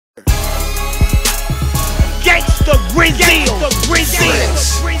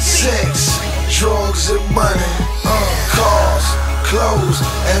Flex, sex, drugs and money, cars, clothes,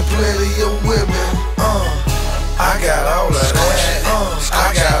 and plenty of women. I got all of that.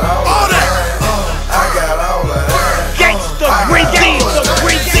 I got all of that. I got all of that. Gangsta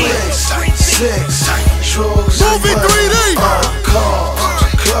Sex, drugs and money, cars,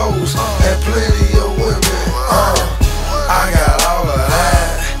 clothes, and plenty of women. I got all of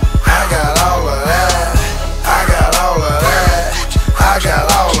that. I got all of that. I got all of that. I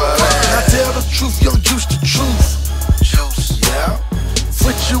got all of that. Now tell the truth, young juice, the truth. Yeah.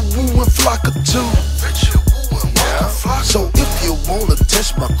 Fritz, you woo and flock or two. Yeah. So if you wanna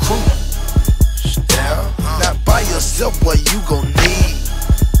test my crew, yeah. Not by yourself, what you gon' need.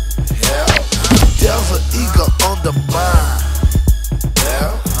 Yeah. There's an eagle on the mind.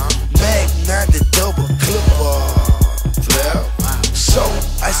 Yeah. Mag 90 double clipper. Yeah. So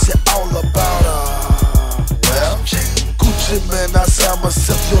I said all about well, Gucci man, outside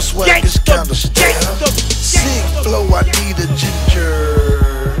myself, your swag is kinda stale. Sick flow, I need a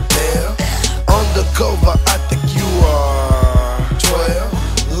ginger. Yeah. Undercover, I think you are 12.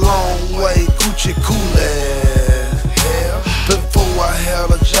 Long way, Gucci coolin'. Hell, before I had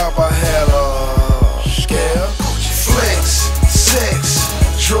a job, I had a scale. Flex, sex,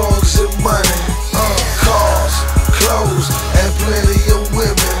 drugs and money, cars, clothes, and plenty of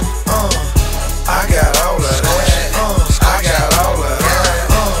women. I got all of that. I got all of that.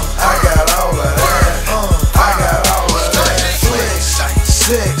 I got all of that. I got all of that. Flex,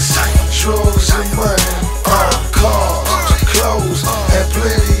 sex, drugs and money, cars, clothes, and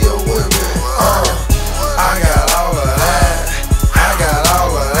plenty of women. I got all of that. I got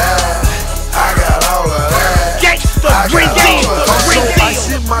all of that. I got all of that. I got all of that. So I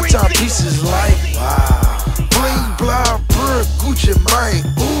send my timepieces like bling, blah, bird, Gucci, mine,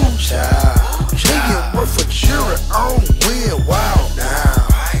 ooh, child. Million worth of jury on win, wow, now.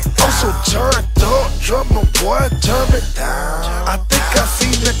 I'm so turned up, drummer boy, turn it down. I think I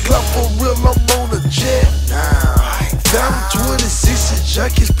seen the club for real, I'm on a jet now. Found 26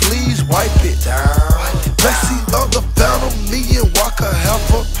 junkies, please wipe it down. Messy other found a million, walk a half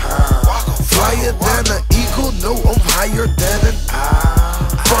a pound. Flyer than an eagle, no, I'm higher than an owl.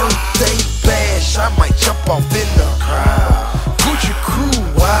 Birthday bash, I might jump off in the crowd. Gucci crew,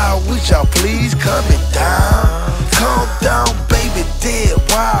 wild, would y'all please coming down? Calm down, baby, dead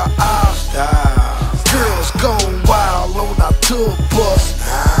wild, I'll style. Girls gone wild on our tour bus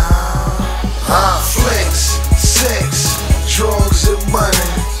now. Flex, sex, drugs and money,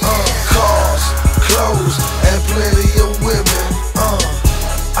 cars, clothes, and plenty of women.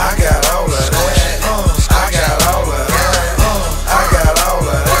 I got all of that. I got all of that. I got all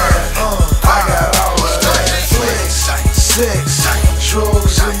of that. I got all of that. Flex, sex,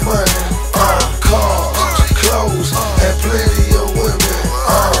 drugs and money, cars, clothes, and plenty of women.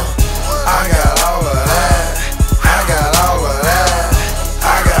 I got all of that. I got all of that.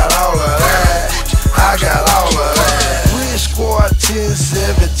 I got all of that. I got all of that. Red Squad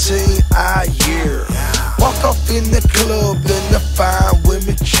 1017, I year. Walk off in the club and the fine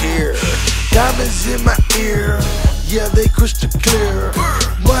women cheer. Diamonds in my ear, yeah, they crystal clear.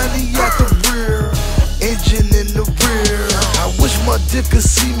 Money out the rear, engine in the rear. I wish my dick could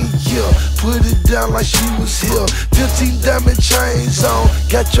see me, yeah. Put it down like she was here. 15 diamond chains on,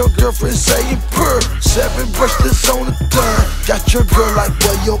 got your girlfriend saying purr. 7 bracelets on the thumb, got your girl like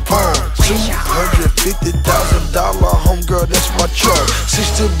where your palm. $250,000 homegirl, that's my truck.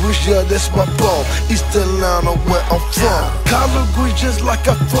 60 bricks, yeah, that's my ball. East Atlanta, where I'm from. Collar green just like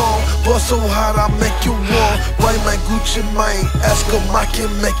a phone. Boy, so hot I make you warm. White man Gucci mine, ask him I can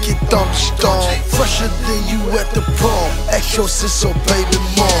make it thunderstorm. Fresher than you at the prom. Ask your sister, baby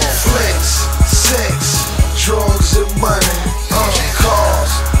mom. Flex, sex, drugs and money,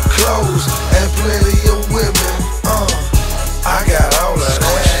 cars, clothes, and plenty of women. I got all of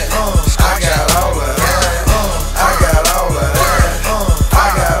that. I got all of that. I got all of that. I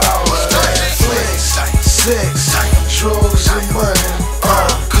got all of that. Flex, sex, drugs and money,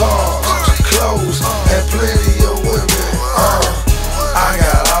 cars, clothes, and plenty of women. I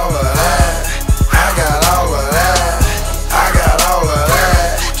got all of that. I got all of that. I got all of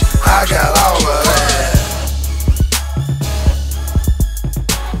that. I got all of that.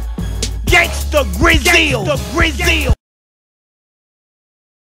 Gangsta Grizzle.